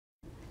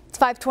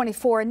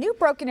524, a new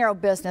Broken Arrow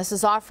business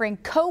is offering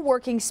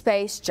co-working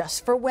space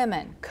just for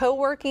women.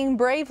 Co-working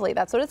Bravely,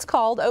 that's what it's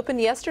called, opened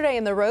yesterday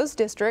in the Rose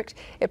District.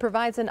 It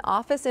provides an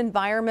office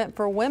environment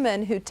for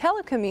women who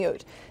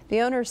telecommute. The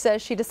owner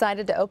says she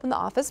decided to open the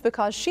office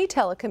because she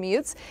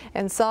telecommutes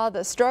and saw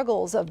the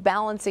struggles of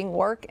balancing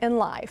work and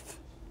life.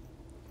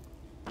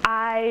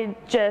 I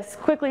just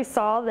quickly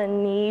saw the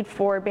need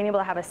for being able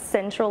to have a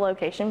central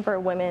location for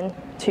women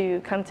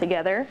to come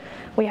together.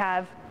 We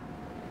have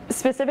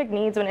specific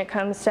needs when it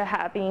comes to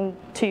having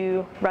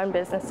to run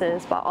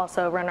businesses but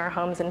also run our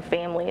homes and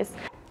families.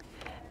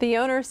 The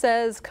owner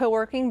says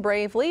Co-working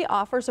Bravely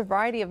offers a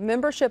variety of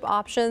membership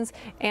options,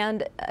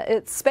 and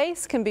its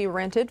space can be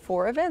rented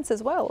for events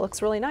as well. It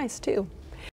looks really nice too.